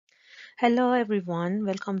Hello everyone,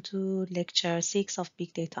 welcome to lecture 6 of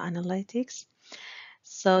Big Data Analytics.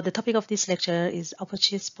 So the topic of this lecture is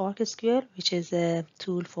Apache Spark SQL, which is a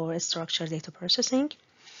tool for structured data processing.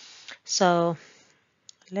 So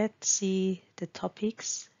let's see the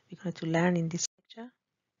topics we're going to learn in this lecture.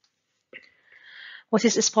 What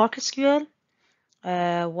is Spark SQL?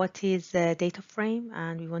 What is a data frame?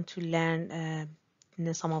 And we want to learn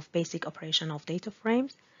some of basic operation of data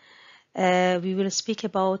frames. We will speak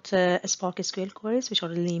about Spark SQL queries, which are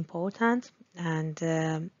really important, and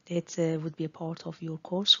it would be a part of your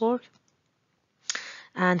coursework.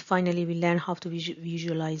 And finally, we learn how to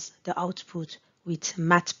visualize the output with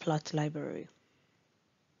Matplotlib library.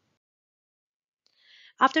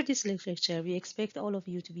 After this lecture, we expect all of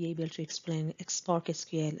you to be able to explain Spark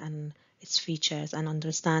SQL and its features and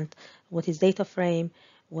understand what is data frame,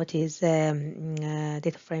 what is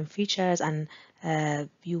data frame features, and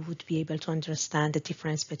you would be able to understand the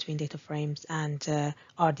difference between data frames and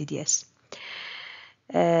RDDS.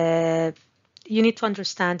 You need to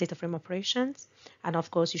understand data frame operations, and of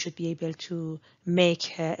course, you should be able to make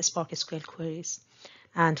Spark SQL queries.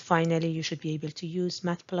 And finally, you should be able to use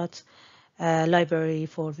Matplotlib library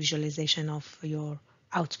for visualization of your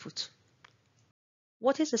output.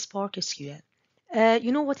 What is a Spark SQL?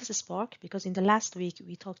 You know what is a Spark? Because in the last week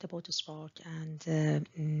we talked about a Spark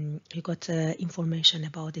and you got information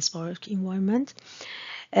about the Spark environment.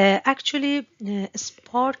 Actually,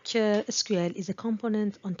 Spark SQL is a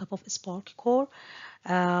component on top of Spark Core,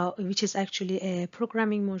 which is actually a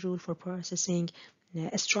programming module for processing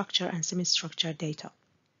structured and semi-structured data.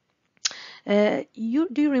 Do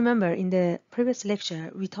you remember in the previous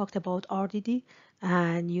lecture we talked about RDD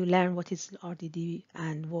and you learned what is RDD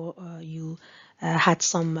and you had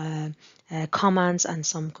some commands and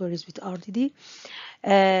some queries with RDD.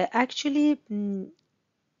 Actually,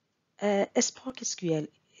 Spark SQL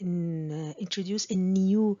introduced a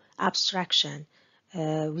new abstraction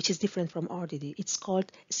which is different from RDD. It's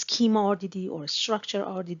called schema RDD or structure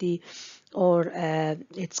RDD, or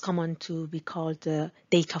it's common to be called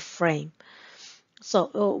data frame.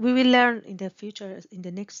 So we will learn in the future, in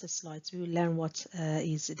the next slides, we will learn what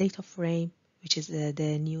is a data frame, which is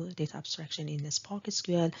the new data abstraction in the Spark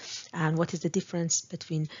SQL, and what is the difference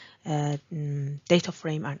between data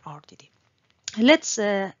frame and RDD. Let's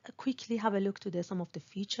quickly have a look to some of the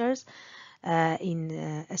features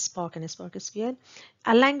in Spark and Spark SQL.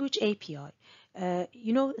 A language API.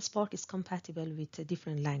 You know, Spark is compatible with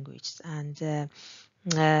different languages, and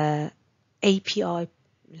API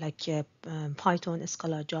like Python,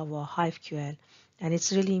 Scala, Java, HiveQL, and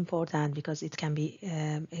it's really important because it can be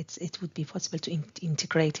it would be possible to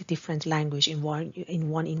integrate different language in one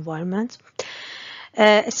environment.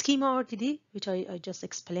 Schema RDD, which I just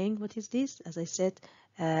explained, what is this? As I said,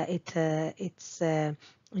 it's a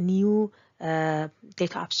new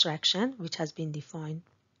data abstraction which has been defined,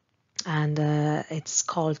 and it's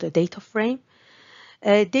called a data frame.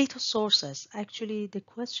 Data sources. Actually, the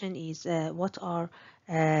question is, what are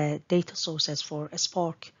data sources for a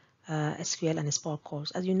Spark SQL and a Spark course?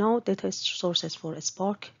 As you know, data sources for a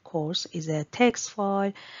Spark course is a text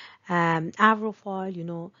file, Avro file, you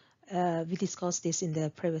know, we discussed this in the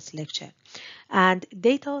previous lecture. And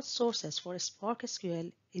data sources for Spark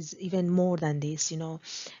SQL is even more than this, you know.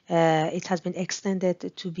 It has been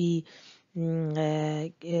extended to be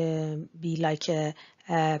like a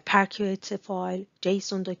Parquet file,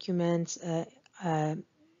 JSON documents,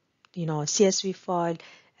 you know, CSV file,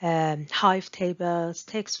 Hive tables,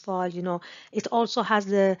 text file. You know, it also has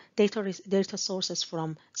the data sources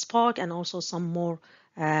from Spark and also some more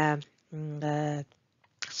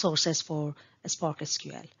sources for Spark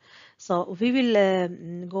SQL. So we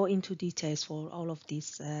will go into details for all of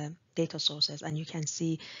these data sources, and you can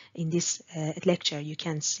see in this lecture, you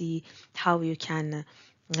can see how you can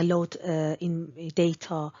load in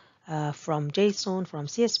data from JSON, from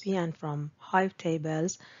CSV, and from Hive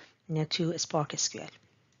tables to Spark SQL.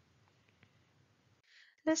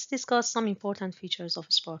 Let's discuss some important features of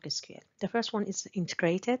Spark SQL. The first one is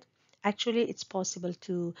integrated. Actually, it's possible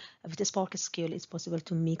to, with Spark SQL, it's possible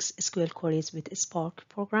to mix SQL queries with Spark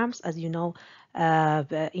programs. As you know,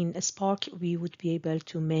 in Spark, we would be able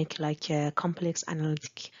to make like a complex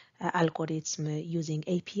analytic algorithm using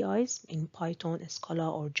APIs in Python, Scala,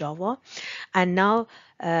 or Java. And now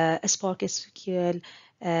Spark SQL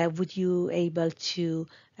would you able to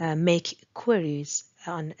make queries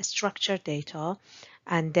on structured data,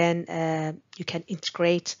 and then you can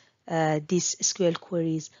integrate these SQL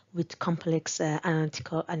queries with complex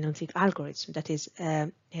analytic algorithms. That is,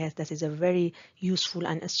 yes, that is a very useful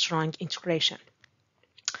and a strong integration.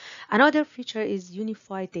 Another feature is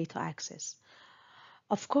unified data access.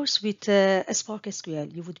 Of course, with Spark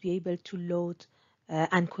SQL, you would be able to load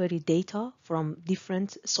and query data from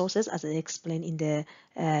different sources, as I explained in the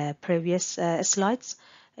previous slides.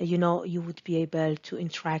 You would be able to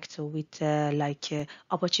interact with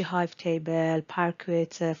Apache Hive table,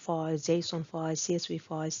 Parquet files, JSON files, CSV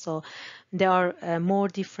files. So there are more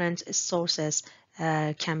different sources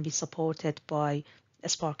can be supported by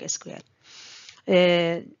Spark SQL.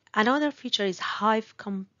 Uh, Another feature is Hive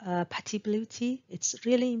compatibility. It's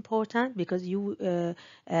really important because Spark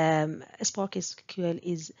SQL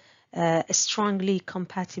is strongly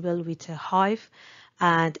compatible with Hive,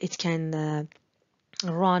 and it can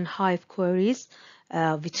run Hive queries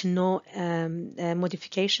with no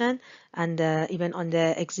modification, and even on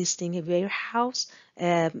the existing warehouse,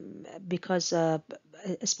 because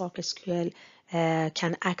Spark SQL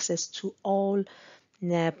can access to all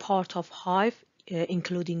part of Hive,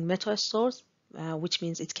 including meta stores, which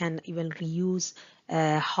means it can even reuse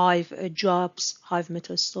Hive jobs, Hive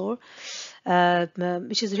meta store,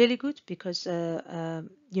 which is really good because Spark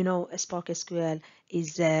SQL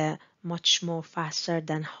is much more faster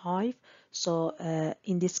than Hive. So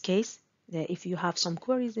in this case, if you have some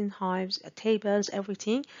queries in Hives, tables,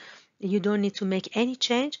 everything, you don't need to make any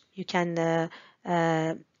change. You can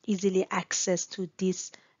easily access to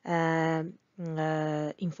this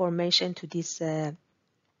information, to these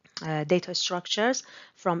data structures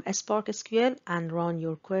from Spark SQL and run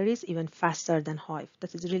your queries even faster than Hive.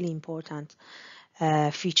 That is a really important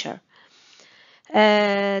feature.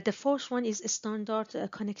 The fourth one is standard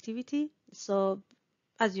connectivity. So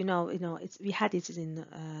as we had it in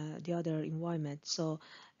the other environment. So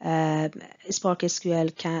Spark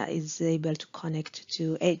SQL is able to connect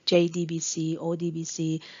to JDBC,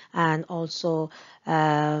 ODBC, and also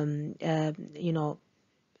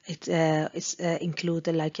it's include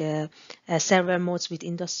like server modes with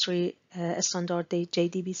industry standard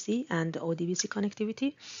JDBC and ODBC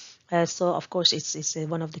connectivity. So of course it's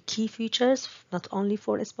one of the key features, not only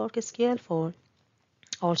for Spark SQL, for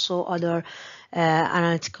also other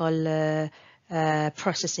analytical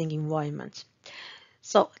processing environment.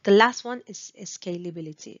 So the last one is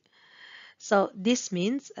scalability. So this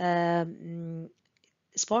means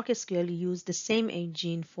Spark SQL use the same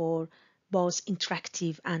engine for both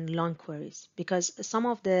interactive and long queries, because some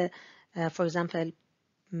of the, for example,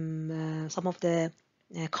 some of the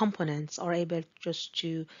components are able just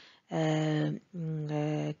to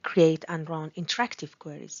create and run interactive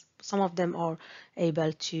queries. Some of them are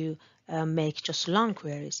able to make just long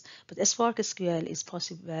queries, but Spark SQL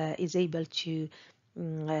is able to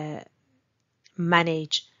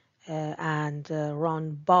manage and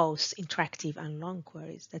run both interactive and long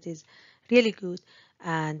queries. That is really good,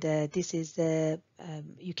 and this is the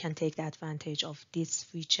you can take the advantage of this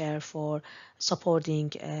feature for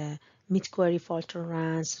supporting mid-query fault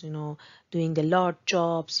tolerance, doing the large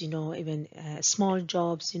jobs, even small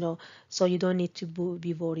jobs, so you don't need to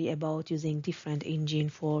be worried about using different engine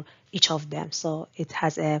for each of them. So it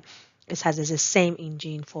has the same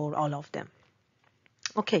engine for all of them.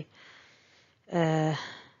 Okay. Uh,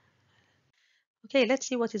 Okay, let's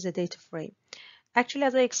see what is a data frame. Actually,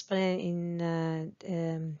 as I explained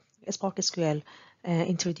in Spark SQL,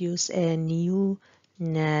 introduce a new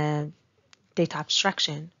data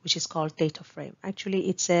abstraction, which is called data frame. Actually,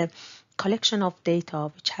 it's a collection of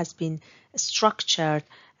data which has been structured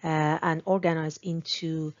and organized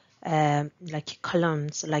into like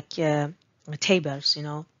columns, like tables,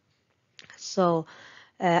 So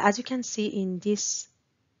as you can see in this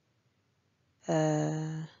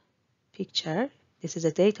uh, picture, this is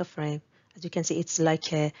a data frame. As you can see, it's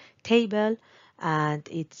like a table, and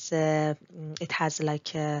it has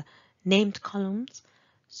like named columns.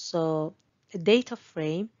 So a data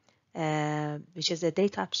frame, which is a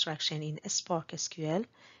data abstraction in Spark SQL,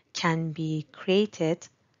 can be created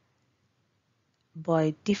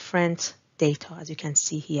by different data. As you can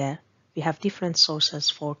see here, we have different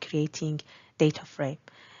sources for creating data frame.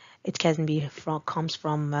 It can be comes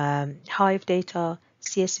from Hive data,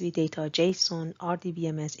 CSV data, JSON,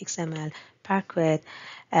 RDBMS, XML, Parquet,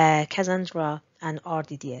 Cassandra, and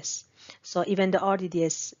RDDS. So even the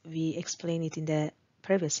RDDS, we explained it in the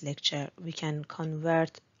previous lecture, we can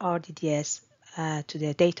convert RDDS to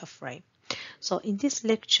the data frame. So in this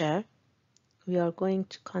lecture, we are going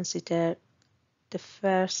to consider the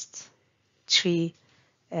first three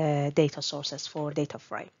data sources for data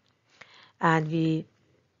frame. And we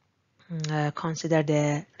consider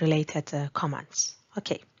the related commands.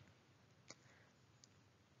 Okay,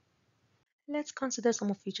 let's consider some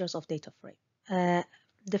of features of data frame.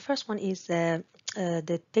 The first one is the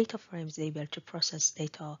data frame is able to process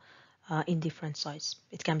data in different size.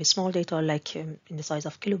 It can be small data like in the size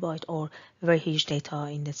of kilobyte, or very huge data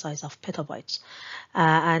in the size of petabytes.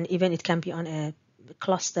 And even it can be on a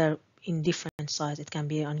cluster in different size. It can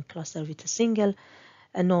be on a cluster with a single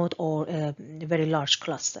node or a very large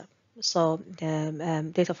cluster. So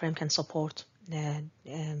the data frame can support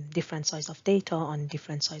different size of data on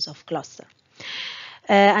different size of cluster.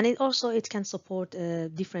 And it can support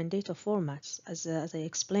different data formats, as I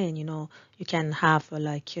explained. You can have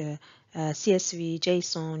CSV,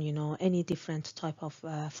 JSON, any different type of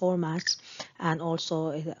formats, and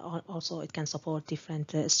also it can support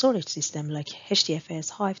different storage system like HDFS,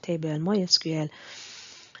 Hive table, MySQL.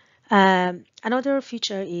 Another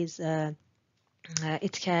feature is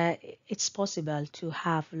it's possible to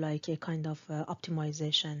have like a kind of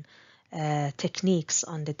optimization techniques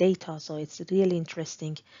on the data. So it's a really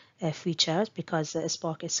interesting feature, because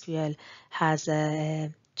Spark SQL has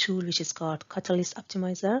a tool which is called Catalyst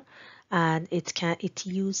Optimizer, and it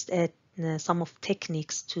used some of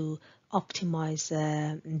techniques to optimize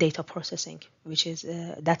data processing, which is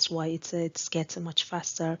that's why it's gets much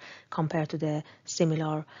faster compared to the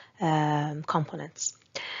similar components.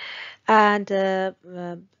 And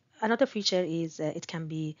another feature is it can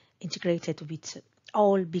be integrated with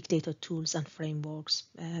all big data tools and frameworks,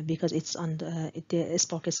 because it's on the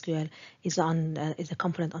Spark SQL is a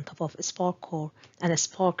component on top of Spark Core, and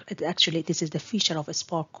actually this is the feature of a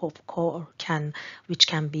Spark Core which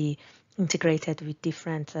can be integrated with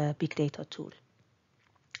different big data tools.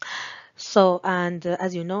 So, and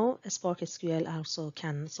as you know, Spark SQL also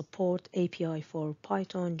can support API for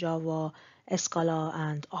Python, Java, Scala,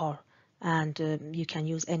 and R. And you can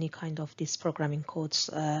use any kind of these programming codes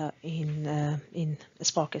in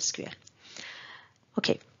Spark SQL.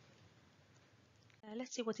 Okay.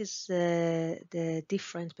 Let's see what is the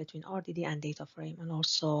difference between RDD and data frame, and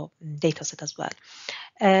also dataset as well.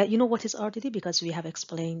 You know what is RDD, because we have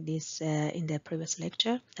explained this in the previous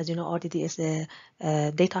lecture. As you know, RDD is a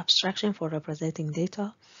data abstraction for representing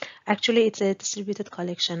data. Actually, it's a distributed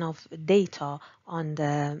collection of data on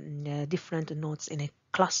the different nodes in a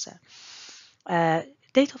cluster.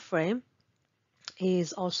 Data frame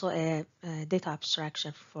is also a data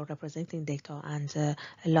abstraction for representing data, and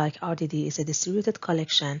like RDD is a distributed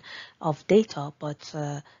collection of data, but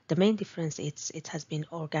the main difference is it has been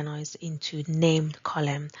organized into named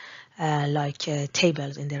column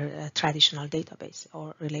tables in their traditional database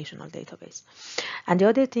or relational database. And the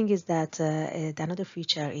other thing is that another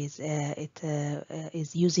feature is it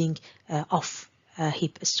is using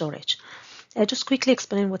off-heap storage. Just quickly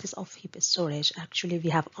explain what is off-heap storage. Actually, we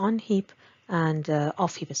have on-heap and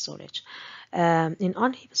off-heap storage. In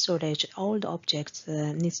on-heap storage, all the objects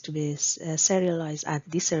needs to be serialized and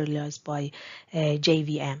deserialized by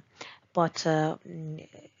JVM. But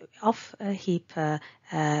off-heap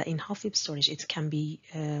in off-heap storage, it can be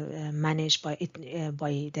managed by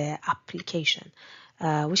the application,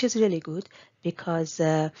 which is really good, because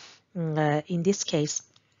in this case,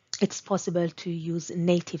 it's possible to use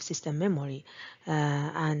native system memory,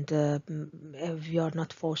 and we are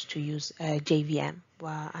not forced to use JVM.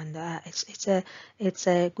 And it's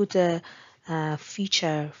a good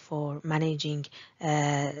feature for managing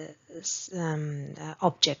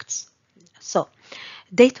objects. So,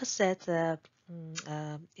 dataset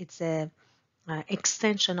it's a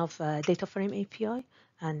extension of data frame API,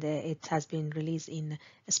 and it has been released in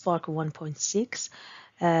Spark 1.6.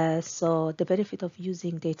 So the benefit of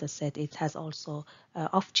using dataset, it has also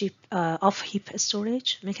off-heap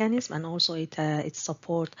storage mechanism, and also it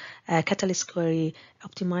support Catalyst Query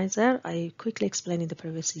Optimizer. I quickly explained in the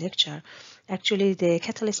previous lecture. Actually, the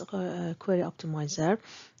Catalyst Query Optimizer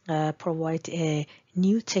provide a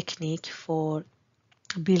new technique for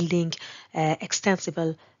building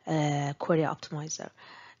extensible query optimizer.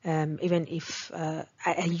 Even if a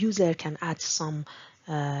user can add some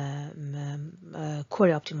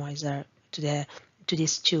query optimizer to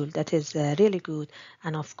this tool, that is really good,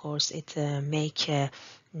 and of course it make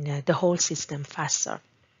the whole system faster.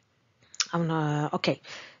 Okay,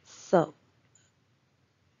 so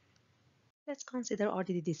let's consider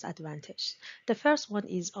RDD disadvantage. The first one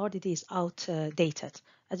is RDD is outdated.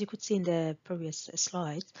 As you could see in the previous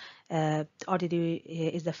slide, RDD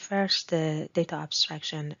is the first data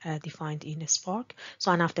abstraction defined in Spark.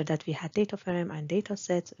 So, and after that we had data frame and data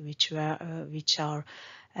sets, which are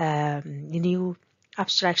new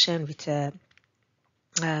abstraction with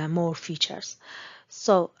more features.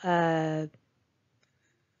 So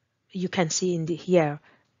you can see in here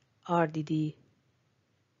RDD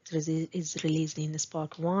is released in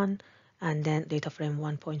Spark 1, and then data frame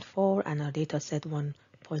 1.4, and our data set 1.6.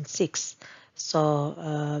 4.6.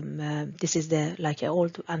 So this is the like an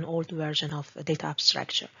old version of data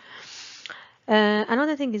abstraction.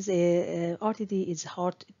 Another thing is RTD is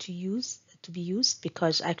hard to be used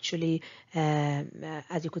because actually,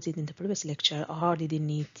 as you could see in the previous lecture, RTD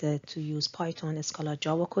needs to use Python, Scala,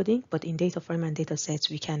 Java coding, but in data frame and data sets,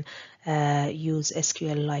 we can use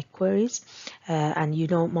SQL-like queries. And you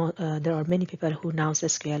know, there are many people who know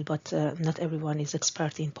SQL, but not everyone is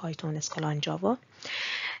expert in Python, Scala, and Java.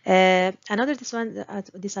 Another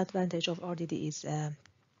disadvantage of RTD is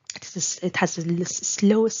it has a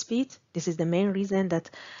slow speed. This is the main reason that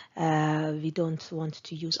we don't want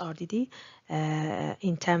to use RDD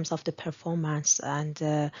in terms of the performance and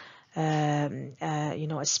you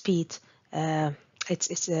know, speed.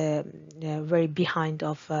 It's very behind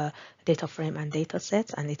of data frame and data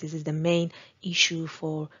sets, and it is the main issue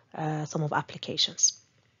for some of applications.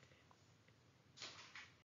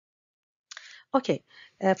 Okay,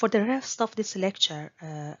 for the rest of this lecture,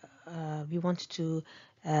 we want to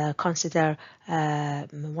consider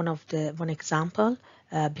one example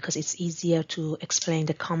because it's easier to explain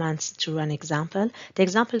the commands through an example. The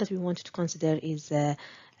example that we want to consider is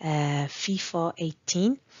FIFA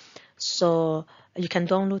 18. So you can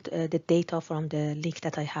download the data from the link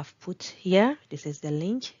that I have put here. This is the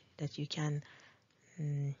link that you can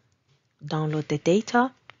download the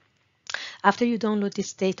data. After you download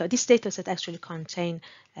this data set actually contain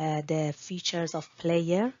the features of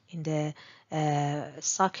player in the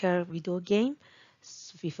soccer video game,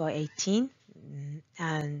 FIFA 18.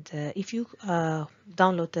 And if you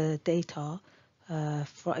download the data,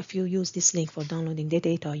 if you use this link for downloading the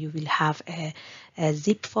data, you will have a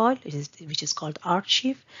zip file, which is called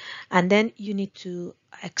archive, and then you need to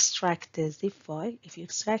extract the zip file. If you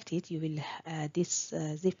extract it, you will this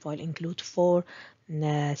zip file include 4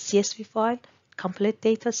 CSV file, complete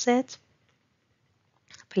data set,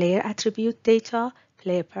 player attribute data,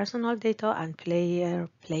 player personal data, and player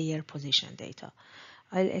position data.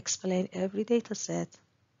 I'll explain every data set.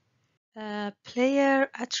 Player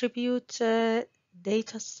attribute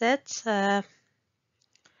data set.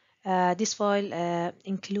 This file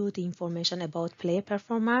includes information about player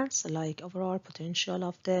performance, like overall potential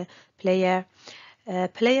of the player.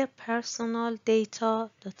 Player personal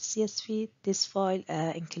data.csv. This file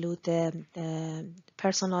includes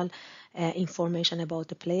personal information about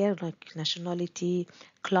the player, like nationality,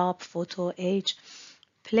 club, photo, age.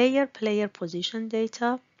 Player position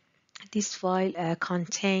data. This file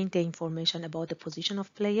contains the information about the position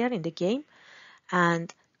of player in the game.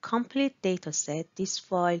 And complete data set, this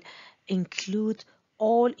file includes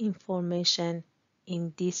all information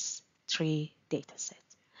in these 3 data sets.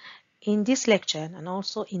 In this lecture and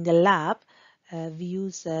also in the lab, we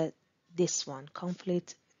use this one,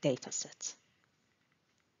 complete data set.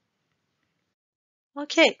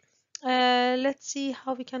 Okay, let's see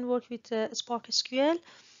how we can work with Spark SQL.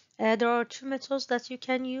 There are 2 methods that you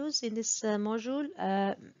can use in this module.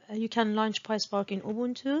 You can launch PySpark in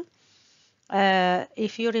Ubuntu.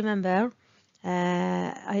 If you remember,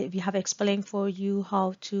 we have explained for you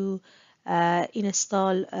how to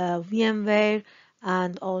install VMware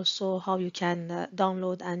and also how you can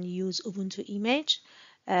download and use Ubuntu image.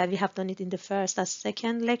 We have done it in the first and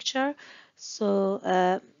second lecture.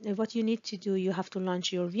 So what you need to do, you have to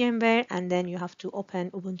launch your VMware and then you have to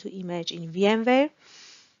open Ubuntu image in VMware,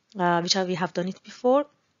 which we have done it before.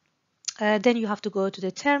 Then you have to go to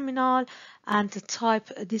the terminal and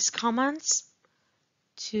type these commands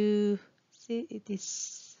to see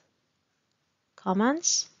these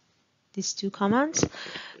commands, these 2 commands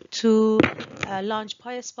to launch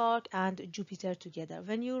PySpark and Jupyter together.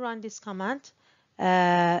 When you run this command,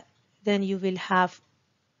 then you will have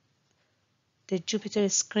the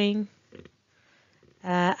Jupyter screen,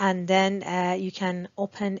 and then you can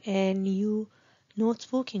open a new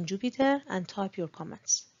notebook in Jupyter and type your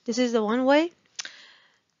comments. This is the one way.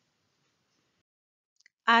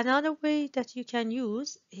 Another way that you can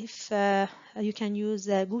use, if you can use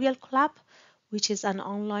Google Colab, which is an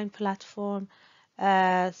online platform.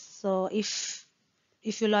 So if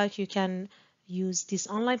you like, you can use this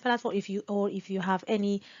online platform. If you have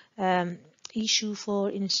any issue for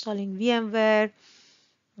installing VMware,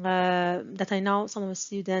 that I know some of the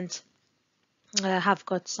students have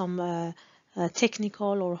got some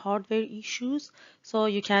technical or hardware issues. So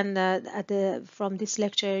you can from this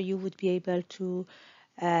lecture you would be able to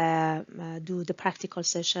do the practical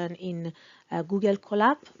session in Google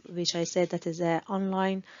Colab, which I said that is an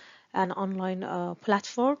online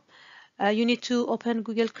platform. You need to open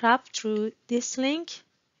Google Colab through this link.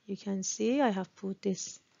 You can see I have put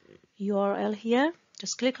this URL here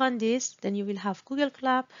Just click on this, then you will have Google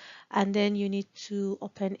Colab, and then you need to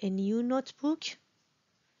open a new notebook.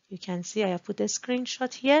 You can see I have put a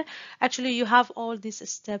screenshot here. Actually, you have all these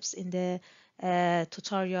steps in the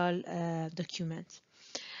tutorial document.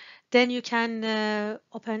 Then you can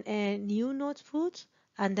open a new notebook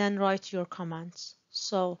and then write your comments.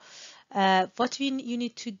 So what you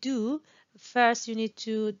need to do, first you need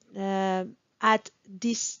to add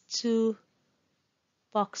these two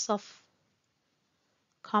box of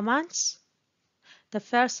comments. The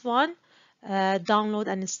first one, download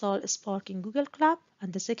and install Spark in Google Colab,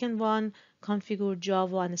 and the second one, configure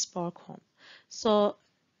Java and Spark Home. So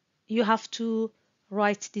you have to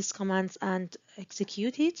write these commands and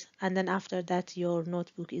execute it, and then after that your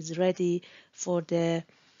notebook is ready for the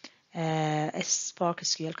Spark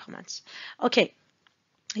SQL commands. Okay,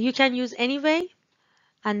 you can use anyway,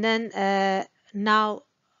 and then now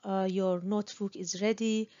your notebook is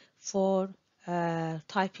ready for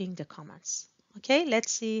typing the commands. Okay,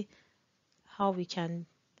 let's see how we can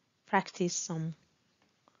practice some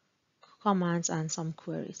commands and some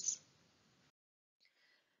queries.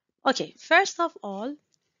 Okay, first of all,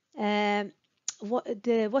 um,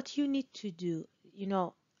 what you need to do,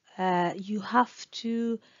 you have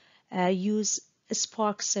to use a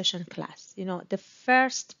Spark session class. The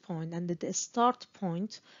first point and the start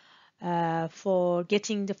point for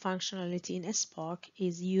getting the functionality in Spark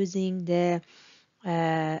is using the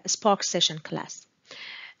Spark session class.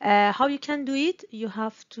 How you can do it? You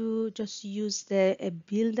have to just use the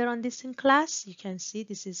builder on this in class. You can see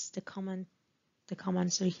this is the commands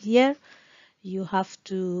are here. You have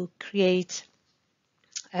to create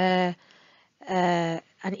an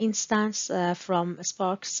instance from a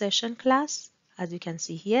Spark session class, as you can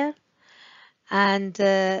see here. And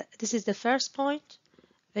this is the first point.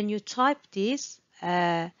 When you type this,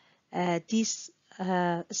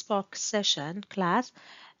 Spark session class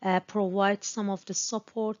provides some of the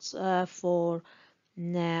supports for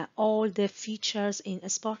all the features in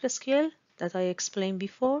Spark SQL that I explained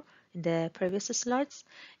before in the previous slides,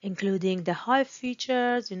 including the Hive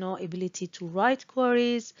features, ability to write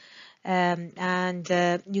queries, and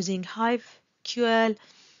using Hive QL,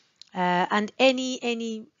 and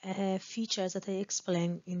any features that I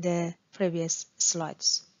explained in the previous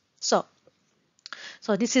slides. So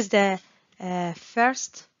this is the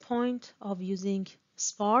first point of using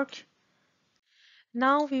Spark.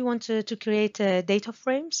 Now we want to create data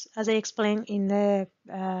frames. As I explained in the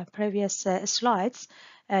previous slides,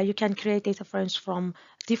 you can create data frames from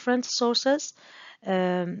different sources.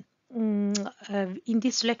 In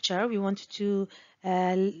this lecture, we want to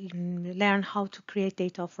learn how to create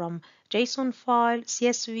data from JSON file,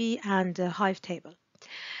 CSV, and Hive table.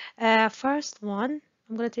 First one,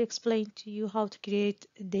 I'm going to explain to you how to create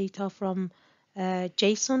data from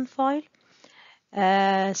JSON file.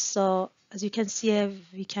 So as you can see,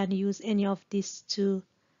 we can use any of these two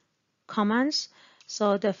commands.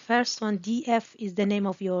 So the first one, df, is the name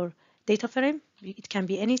of your data frame. It can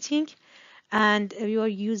be anything. And you are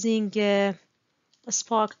using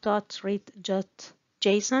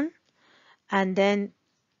spark.read.json. And then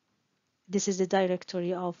this is the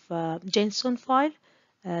directory of JSON file,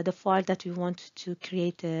 the file that we want to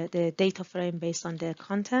create the data frame based on the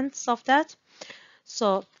contents of that.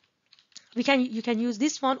 So you can use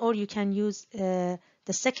this one, or you can use the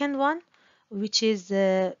second one, which is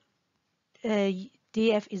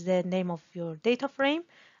df is the name of your data frame,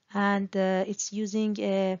 and it's using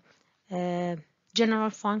a general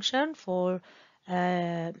function for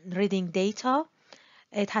reading data.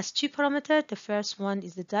 It has two parameters. The first one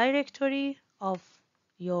is the directory of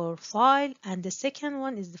your file, and the second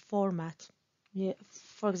one is the format.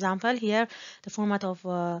 For example, here the format of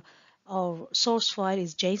our source file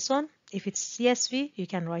is JSON. If it's CSV, you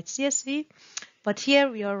can write CSV, but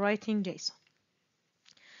here we are writing JSON.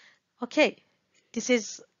 Okay, this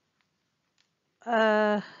is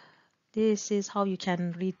how you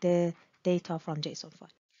can read the data from JSON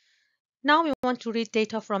file. Now we want to read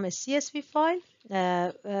data from a CSV file.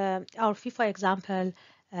 Our FIFA example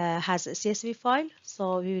has a CSV file,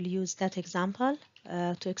 so we will use that example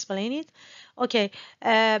to explain it. Okay,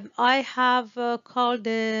 I have called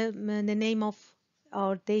the name of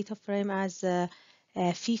our data frame as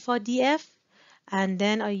FIFA df, and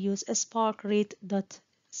then I use spark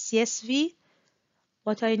read.csv.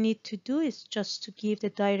 What I need to do is just to give the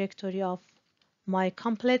directory of my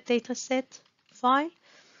complete dataset file.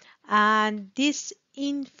 And this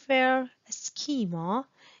infer schema,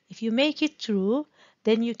 if you make it true,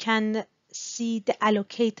 then you can see the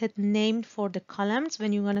allocated name for the columns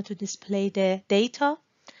when you want to display the data.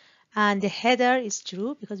 And the header is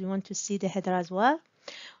true because we want to see the header as well.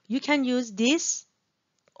 You can use this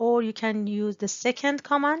or you can use the second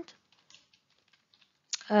command.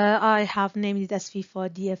 I have named it as FIFA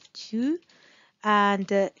df2,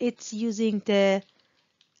 and it's using the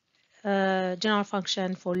general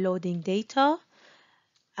function for loading data,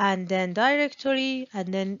 and then directory,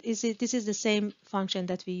 and then this is the same function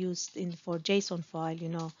that we used in for JSON file, you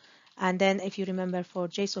know. And then if you remember, for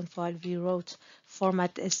JSON file we wrote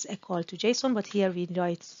format is equal to JSON, but here we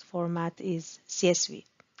write format is CSV,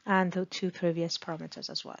 and the two previous parameters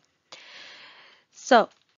as well. So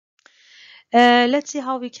let's see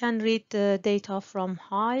how we can read the data from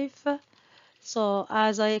Hive. So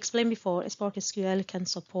as I explained before, Spark SQL can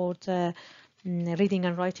support reading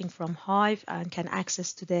and writing from Hive, and can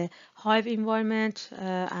access to the Hive environment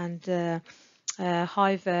and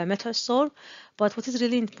Hive meta store. But what is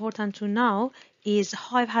really important to know is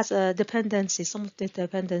Hive has dependencies, some of the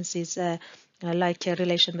dependencies like a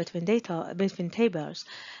relation between tables,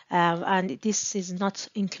 and this is not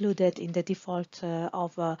included in the default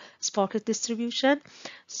of Spark distribution.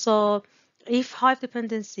 So if Hive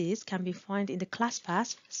dependencies can be found in the class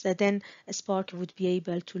path, so then Spark would be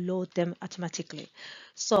able to load them automatically.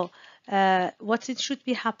 So what it should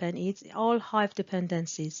be happen is all Hive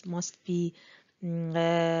dependencies must be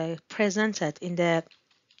presented in the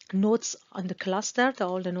nodes on the cluster,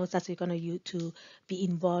 all the nodes that we're going to use to be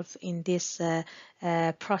involved in this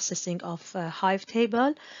processing of Hive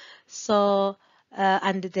table. So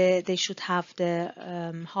and they should have the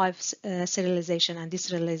Hive serialization and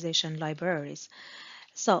deserialization libraries.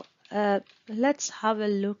 So let's have a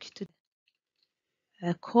look to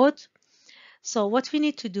code. So what we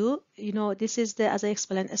need to do, you know, this is the, as I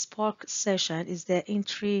explained, a Spark session is the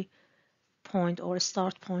entry point or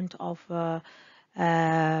start point of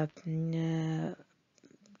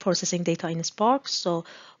processing data in Spark. So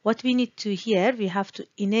what we need to here, we have to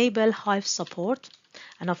enable Hive support.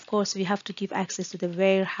 And of course, we have to give access to the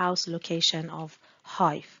warehouse location of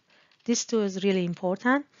Hive. This too is really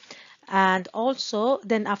important. And also,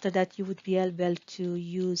 then after that, you would be able to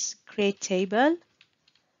use create table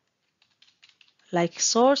like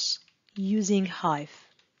source using Hive.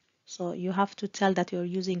 So you have to tell that you're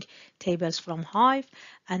using tables from Hive,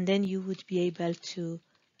 and then you would be able to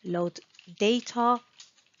load data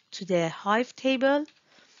to the Hive table.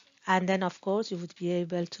 And then of course you would be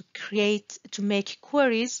able to make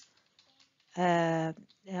queries on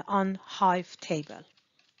Hive table.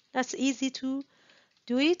 That's easy to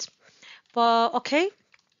do it, but okay.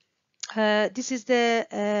 This is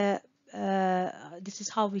this is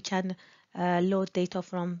how we can load data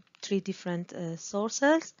from three different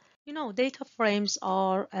sources. You know, data frames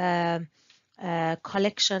are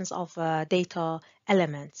collections of data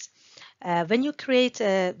elements. When you create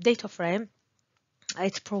a data frame,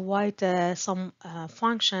 it provides some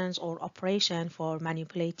functions or operation for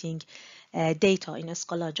manipulating data in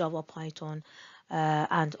Scala, Java, Python,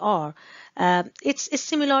 and R. It's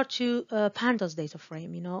similar to Pandas data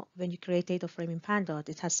frame. You know, when you create data frame in Pandas,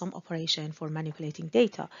 it has some operation for manipulating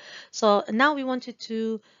data. So now we wanted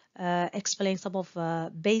to explain some of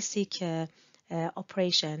basic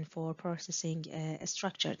operation for processing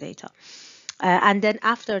structured data. And then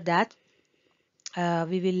after that,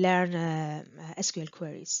 we will learn SQL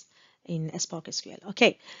queries in Spark SQL.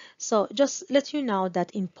 Okay, so just let you know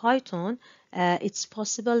that in Python, it's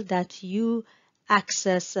possible that you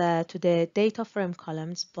access to the data frame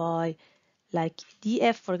columns by like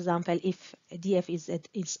df, for example. If df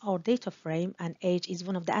is our data frame and age is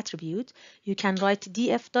one of the attributes, you can write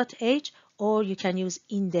df.age, or you can use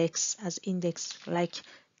index as index, like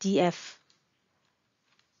df,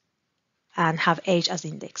 and have age as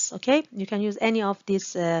index. Okay, you can use any of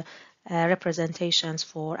these representations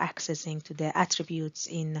for accessing to the attributes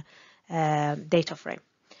in data frame.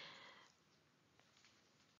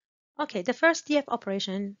 Okay, the first df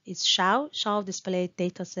operation is show. Show display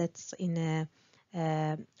data sets in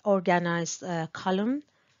a organized column.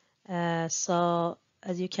 So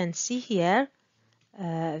as you can see here,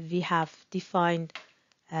 we have defined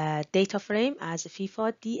data frame as a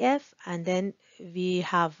FIFA df, and then we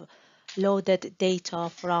have loaded data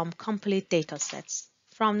from complete data sets.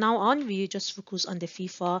 From now on, we just focus on the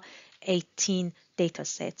FIFA 18 data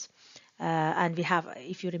set. And we have,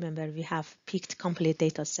 if you remember, we have picked complete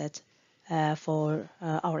data set for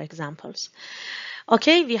our examples.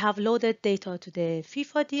 Okay, we have loaded data to the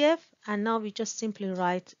FIFA df, and now we just simply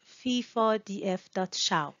write FIFA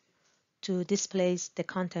df.show to display the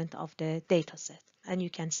content of the data set, and you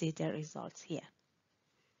can see the results here.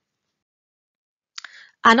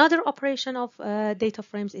 Another operation of data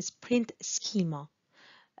frames is print schema.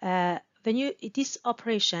 This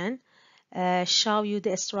operation show you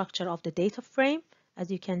the structure of the data frame.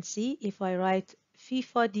 As you can see, if I write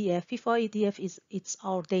FIFA DF. FIFA EDF it's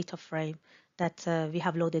our data frame that we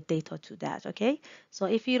have loaded data to that. Okay, so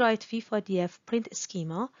if you write FIFA DF print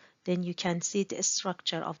schema, then you can see the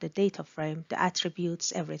structure of the data frame, the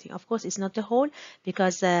attributes, everything. Of course, it's not the whole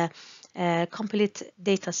because complete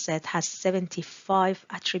data set has 75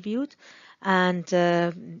 attributes, and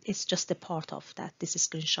it's just a part of that. This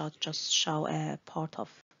screenshot just show a part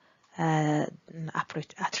of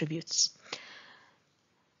attributes.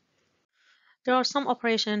 There are some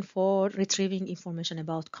operations for retrieving information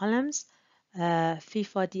about columns.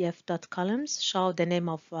 FIFA df.columns show the name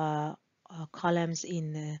of columns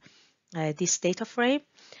in this data frame.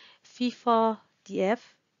 FIFA df,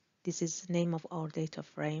 this is the name of our data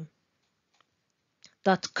frame.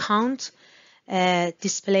 Dot count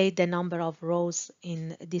display the number of rows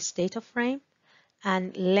in this data frame.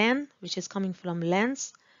 And len, which is coming from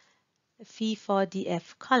lens, FIFA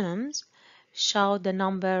df columns show the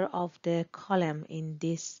number of the column in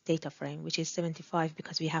this data frame, which is 75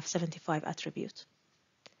 because we have 75 attributes.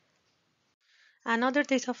 Another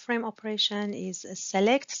data frame operation is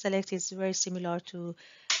select. Select is very similar to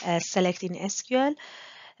select in SQL.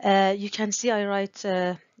 You can see I write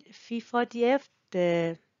FIFA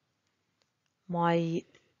df, my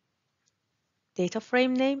data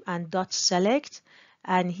frame name, and dot select,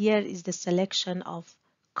 and here is the selection of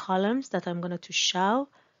columns that I'm going to show,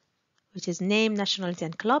 which is name, nationality,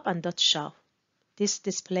 and club, and dot show. This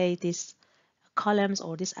display these columns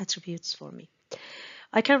or these attributes for me.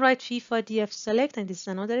 I can write FIFA df select, and this is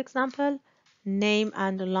another example. Name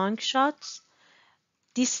and long shots.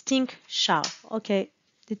 Distinct show. Okay,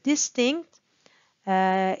 the distinct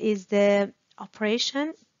is the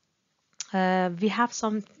operation. We have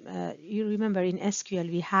some, you remember in SQL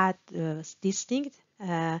we had distinct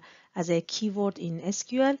as a keyword in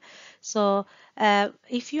SQL. So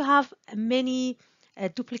if you have many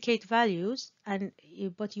duplicate values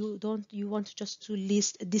but you want just to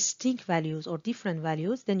list distinct values or different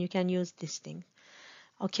values, then you can use distinct.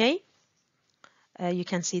 Okay, you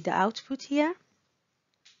can see the output here.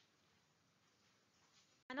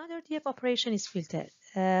 Another df operation is filter.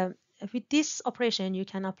 With this operation, you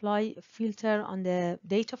can apply a filter on the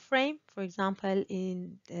data frame. For example,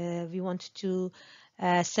 we want to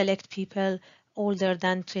select people older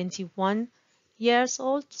than 21 years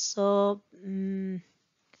old. So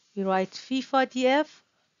we write FIFA df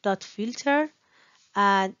dot filter,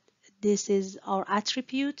 and this is our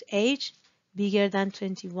attribute age bigger than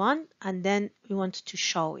 21, and then we want to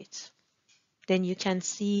show it. Then you can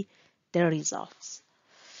see the results.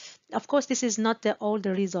 Of course, this is not all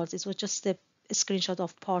the results. It was just a screenshot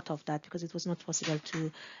of part of that because it was not possible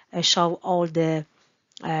to show all the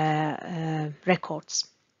records.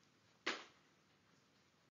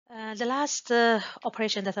 The last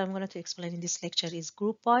operation that I'm going to explain in this lecture is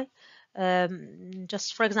group by.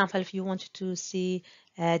 Just for example, if you wanted to see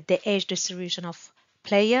the age distribution of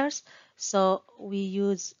players, so we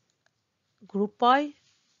use group by,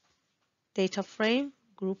 data frame,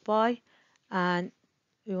 group by, and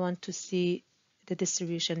we want to see the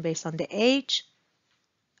distribution based on the age,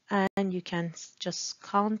 and you can just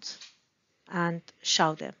count and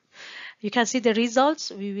show them. You can see the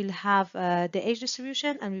results. We will have the age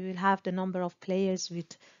distribution, and we will have the number of players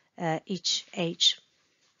with each age.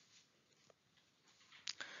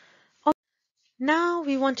 Okay. Now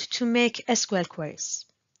we want to make SQL queries.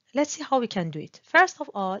 Let's see how we can do it. First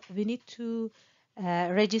of all, we need to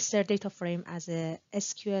register data frame as a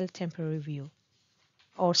SQL temporary view.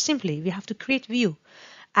 Or simply, we have to create view,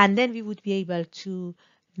 and then we would be able to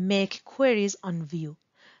make queries on view.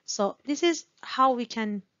 So this is how we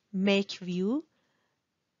can make view.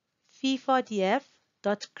 FIFA df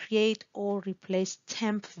dot create or replace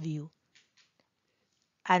temp view,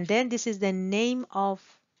 and then this is the name of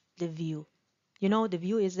the view. You know, the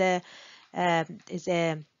view is a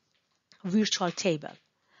virtual table.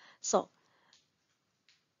 So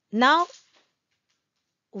now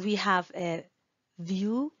we have a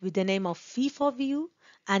view with the name of FIFA view,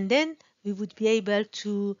 and then we would be able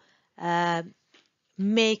to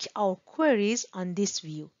make our queries on this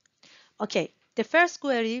view. Okay, the first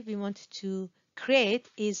query we want to create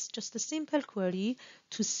is just a simple query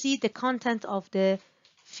to see the content of the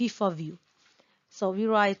FIFA view. So we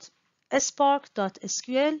write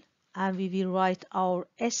spark.sql, and we will write our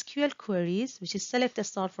SQL queries, which is select a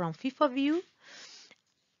star from FIFA view.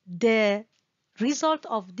 The result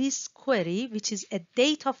of this query, which is a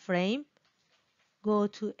data frame, go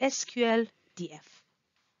to SQL df.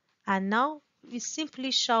 And now we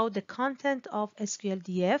simply show the content of SQL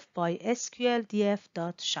df by SQL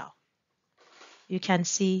df.show. You can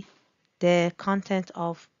see the content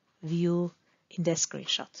of view in the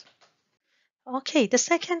screenshot. Okay, the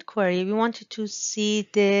second query, we wanted to see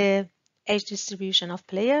the age distribution of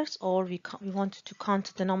players, or we wanted to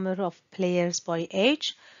count the number of players by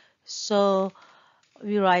age. So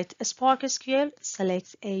we write a Spark SQL,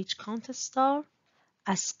 select age count star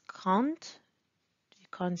as count. We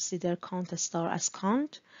consider count star as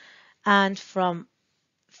count. And from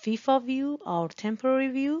FIFA view or temporary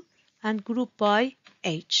view, and group by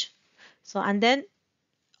age. So, and then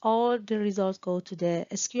all the results go to the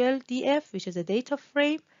SQL DF, which is a data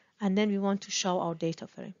frame, and then we want to show our data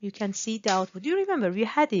frame. You can see the output. Do you remember we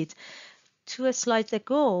had it 2 slides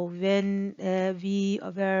ago when we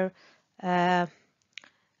were uh,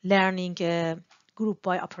 learning group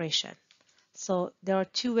by operation? So there are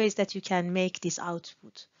 2 ways that you can make this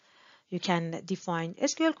output. You can define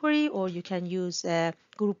SQL query, or you can use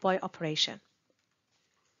group by operation.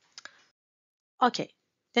 Okay,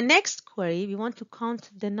 the next query, we want to count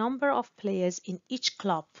the number of players in each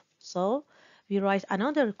club. So we write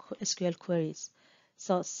another SQL queries.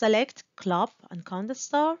 So select club and count the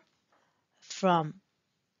star from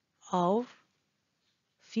our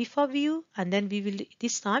FIFA view, and then we will,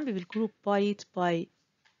 this time we will group by it by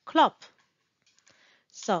club.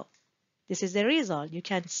 So this is the result. You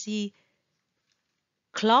can see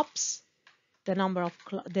clubs, the number of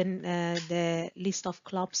then the list of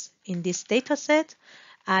clubs in this data set,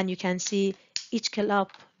 and you can see each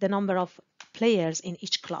club, the number of players in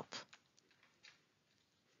each club.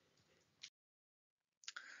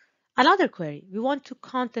 Another query, we want to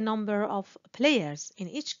count the number of players in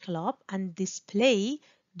each club and display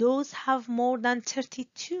those have more than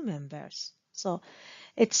 32 members. So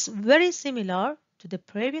it's very similar to the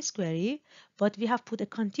previous query, but we have put a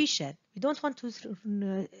condition. We don't want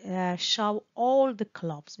to show all the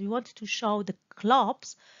clubs. We want to show the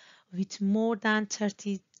clubs with more than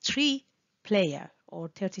 33 players or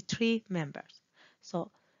 33 members.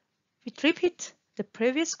 So we repeat the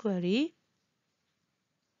previous query,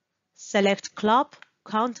 select club,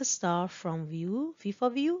 count star from view,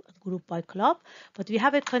 FIFA view, group by club, but we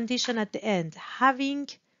have a condition at the end, having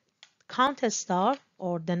count star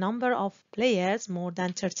or the number of players more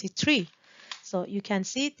than 33. So you can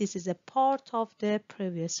see this is a part of the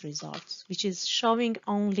previous results, which is showing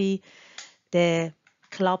only the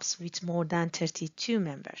clubs with more than 32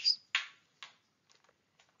 members.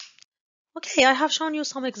 Okay, I have shown you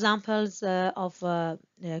some examples of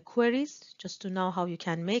queries just to know how you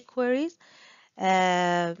can make queries.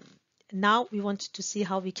 Uh, Now we want to see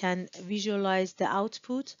how we can visualize the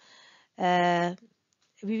output.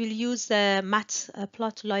 We will use the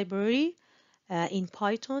matplotlib library in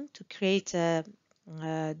Python to create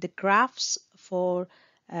the graphs for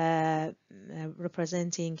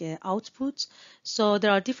representing outputs. So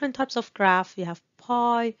there are different types of graph. We have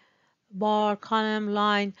pie, bar, column,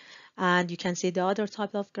 line, and you can see the other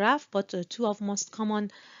type of graph, but two of most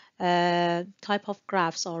common type of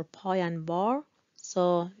graphs are pie and bar.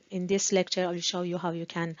 So in this lecture, I will show you how you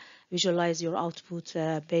can visualize your output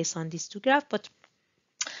based on these two graphs, but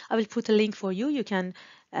I will put a link for you. You can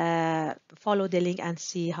follow the link and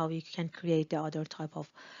see how you can create the other type of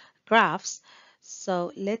graphs.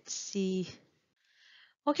 So let's see.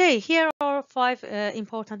 Okay, here are 5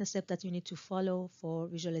 important steps that you need to follow for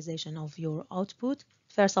visualization of your output.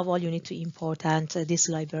 First of all, you need to import these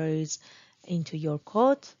libraries into your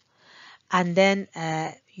code. And then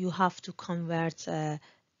you have to convert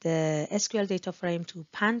the SQL data frame to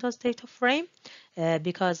pandas data frame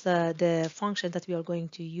because the function that we are going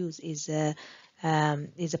to use is a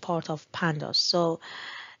part of pandas. So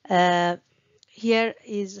uh, here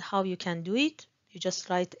is how you can do it. You just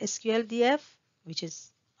write SQL df, which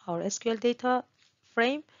is our SQL data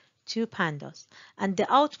frame, to pandas. And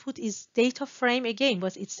the output is data frame again,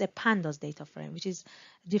 but it's a pandas data frame, which is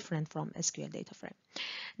different from SQL data frame.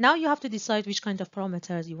 Now you have to decide which kind of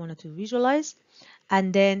parameters you wanted to visualize,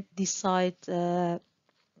 and then decide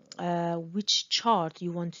which chart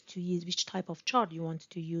you want to use, which type of chart you want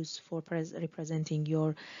to use for representing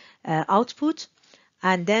your output.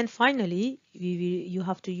 And then finally, you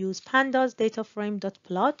have to use pandas data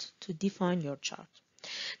frame.plot to define your chart.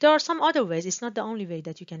 There are some other ways. It's not the only way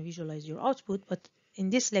that you can visualize your output, but in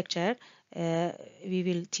this lecture, we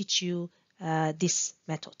will teach you this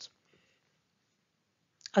method.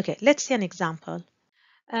 Okay, let's see an example.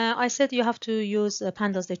 I said you have to use a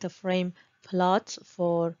pandas data frame plot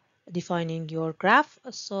for defining your graph.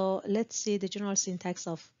 So let's see the general syntax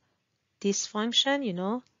of this function.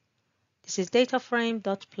 This is data frame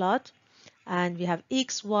dot plot, and we have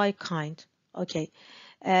x, y kind. Okay,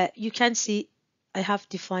 you can see I have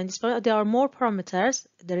defined this. There are more parameters.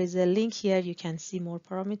 There is a link here. You can see more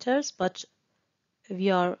parameters, but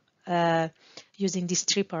we are using these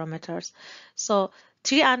three parameters. So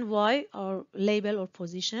T and Y are label or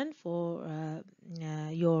position for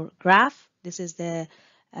your graph. This is the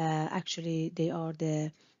actually they are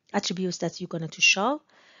the attributes that you're going to show,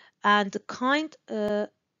 and the kind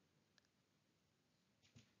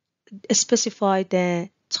specify the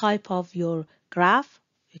type of your graph.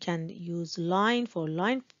 You can use line for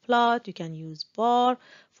line plot, you can use bar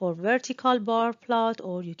for vertical bar plot,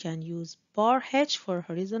 or you can use bar H for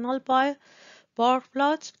horizontal bar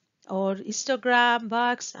plot, or histogram,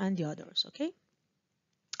 box, and the others. Okay,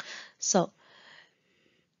 so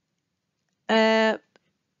uh,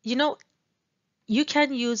 you know, you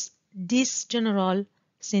can use this general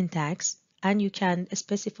syntax and you can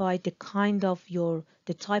specify the kind of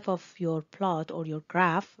the type of your plot or your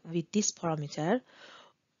graph with this parameter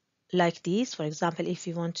like this. For example, if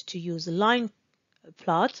you want to use a line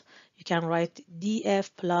plot, you can write df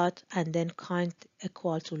plot and then kind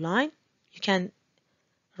equal to line. You can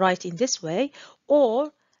write in this way,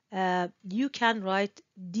 or you can write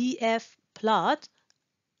df plot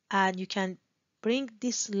and you can bring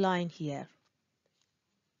this line here.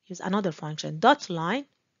 Use another function, dot line.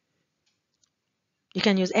 You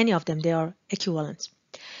can use any of them, they are equivalent.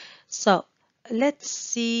 So let's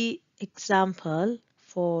see example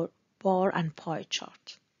for bar and pie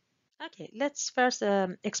chart. Okay, let's first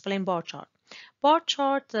explain bar chart. Bar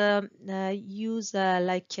chart use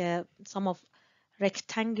some of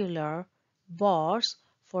rectangular bars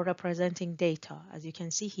for representing data, as you can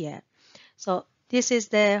see here. So this is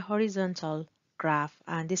the horizontal graph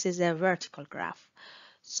and this is a vertical graph.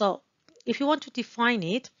 So if you want to define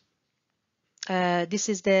it, this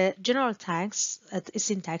is the general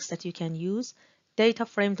syntax that you can use. Data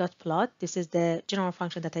frame.plot. This is the general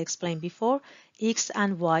function that I explained before. X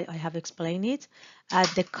and Y, I have explained it.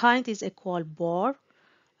 The kind is equal bar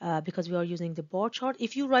because we are using the bar chart.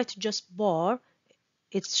 If you write just bar,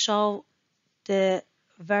 it show the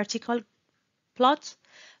vertical plot.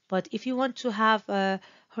 But if you want to have a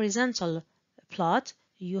horizontal plot,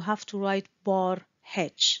 you have to write bar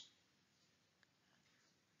H.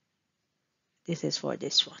 This is for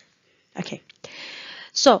this one. Okay.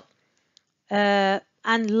 So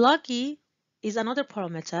and loggy is another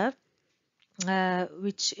parameter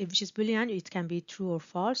which is Boolean. It can be true or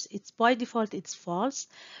false. It's by default it's false,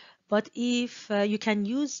 but if you can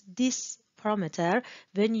use this parameter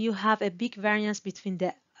when you have a big variance between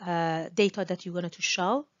the data that you're going to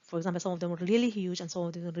show. For example, some of them are really huge and some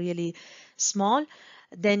of them are really small.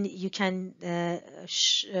 Then you can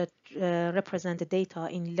represent the data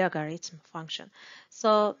in logarithm function.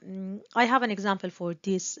 So I have an example for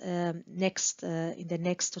this next in the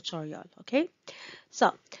next tutorial. Okay,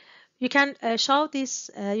 so you can show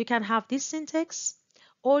this. You can have this syntax,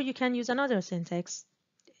 or you can use another syntax.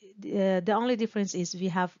 The only difference is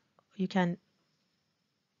you can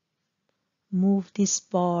move this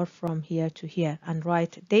bar from here to here and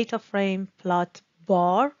write data frame plot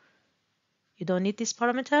bar. You don't need this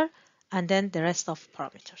parameter, and then the rest of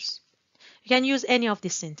parameters. You can use any of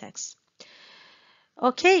this syntax.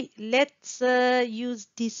 Okay, let's use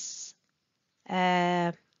these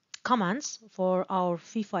commands for our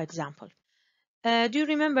FIFA example. Do you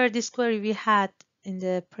remember this query we had in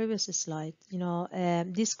the previous slide?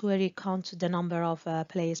 This query counts the number of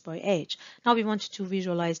players by age. Now we want to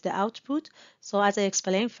visualize the output. So as I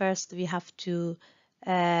explained, first we have to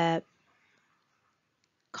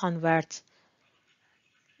convert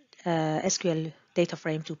SQL data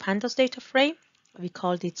frame to pandas data frame. We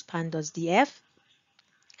called it pandas df.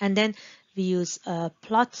 And then we use a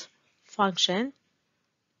plot function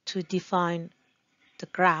to define the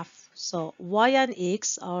graph. So y and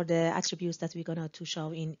x are the attributes that we're going to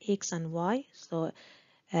show in x and y. So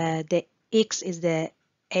the x is the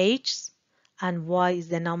age and y is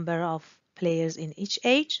the number of players in each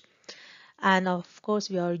age. And of course,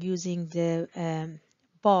 we are using the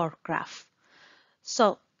bar graph.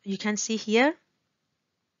 So you can see here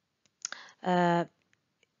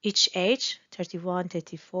each age, 31,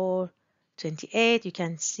 34, 28. You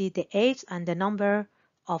can see the age and the number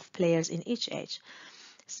of players in each age.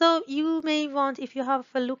 So you may want, if you have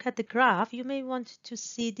a look at the graph, you may want to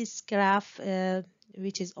see this graph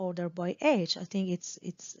which is ordered by age. I think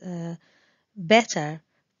it's better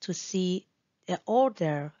to see the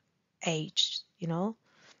order age,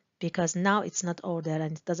 because now it's not ordered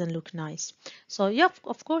and it doesn't look nice. So yeah,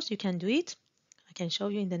 of course you can do it. I can show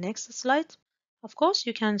you in the next slide. Of course,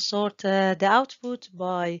 you can sort the output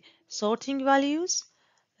by sorting values,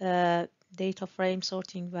 data frame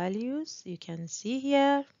sorting values. You can see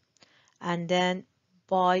here, and then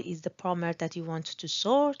by is the parameter that you want to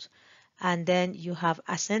sort, and then you have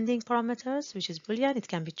ascending parameters, which is Boolean. It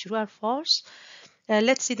can be true or false.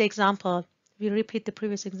 Let's see the example. We repeat the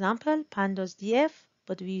previous example, pandas df,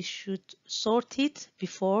 but we should sort it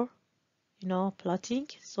before, plotting,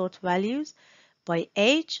 sort values by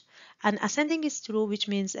age. And ascending is true, which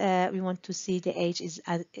means we want to see the age is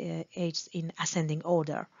age in ascending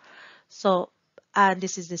order. So, and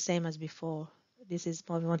this is the same as before. This is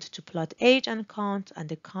what we wanted to plot age and count, and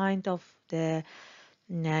the kind of the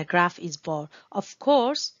graph is bar. Of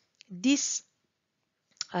course, this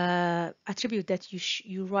attribute that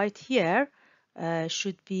you write here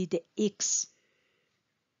should be the X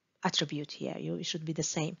attribute here. It should be the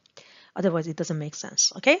same. Otherwise, it doesn't make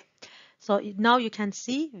sense. Okay. So now you can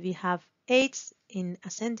see we have 8 in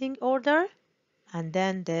ascending order and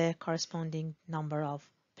then the corresponding number of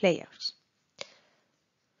players.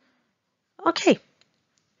 Okay.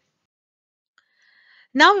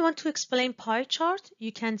 Now we want to explain pie chart.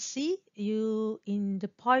 You can see in the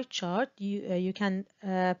pie chart you can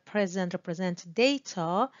represent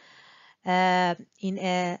data in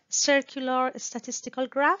a circular statistical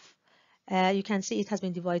graph. You can see it has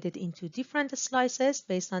been divided into different slices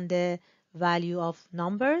based on the value of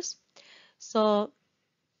numbers. So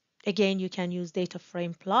again, you can use data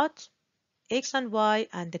frame plot, X and Y,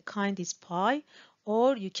 and the kind is pi,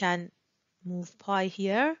 or you can move pi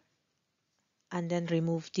here and then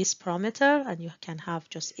remove this parameter and you can have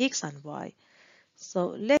just X and Y.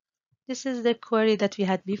 So this is the query that we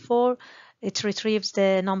had before. It retrieves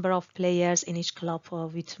the number of players in each club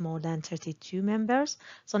with more than 32 members.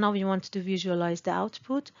 So now we want to visualize the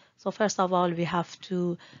output. So first of all, we have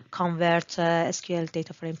to convert SQL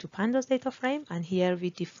data frame to pandas data frame. And here we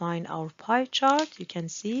define our pie chart. You can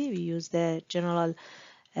see we use the general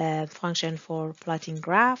function for plotting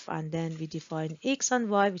graph, and then we define X and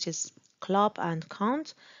Y, which is club and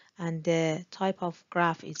count, and the type of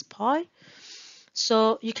graph is pie.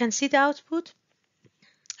 So you can see the output.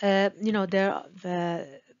 As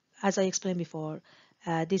I explained before,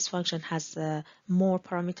 this function has more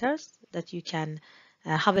parameters that you can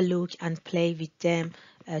have a look and play with them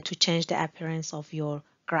to change the appearance of your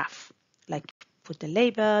graph, like put the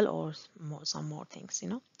label or some more things,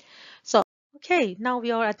 So, okay, now we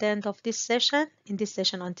are at the end of this session. In this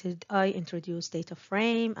session, until I introduce data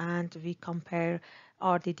frame and we compare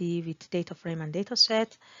RDD with data frame and data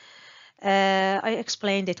set. I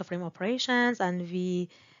explained data frame operations and we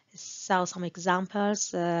saw some examples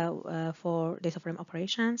for data frame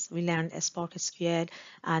operations. We learned Spark SQL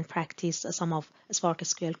and practiced some of Spark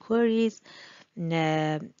SQL queries.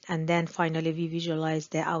 And then finally, we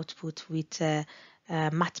visualized the output with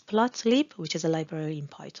matplotlib, which is a library in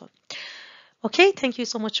Python. Okay, thank you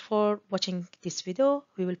so much for watching this video.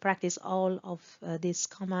 We will practice all of these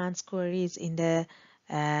commands, queries in the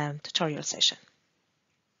tutorial session.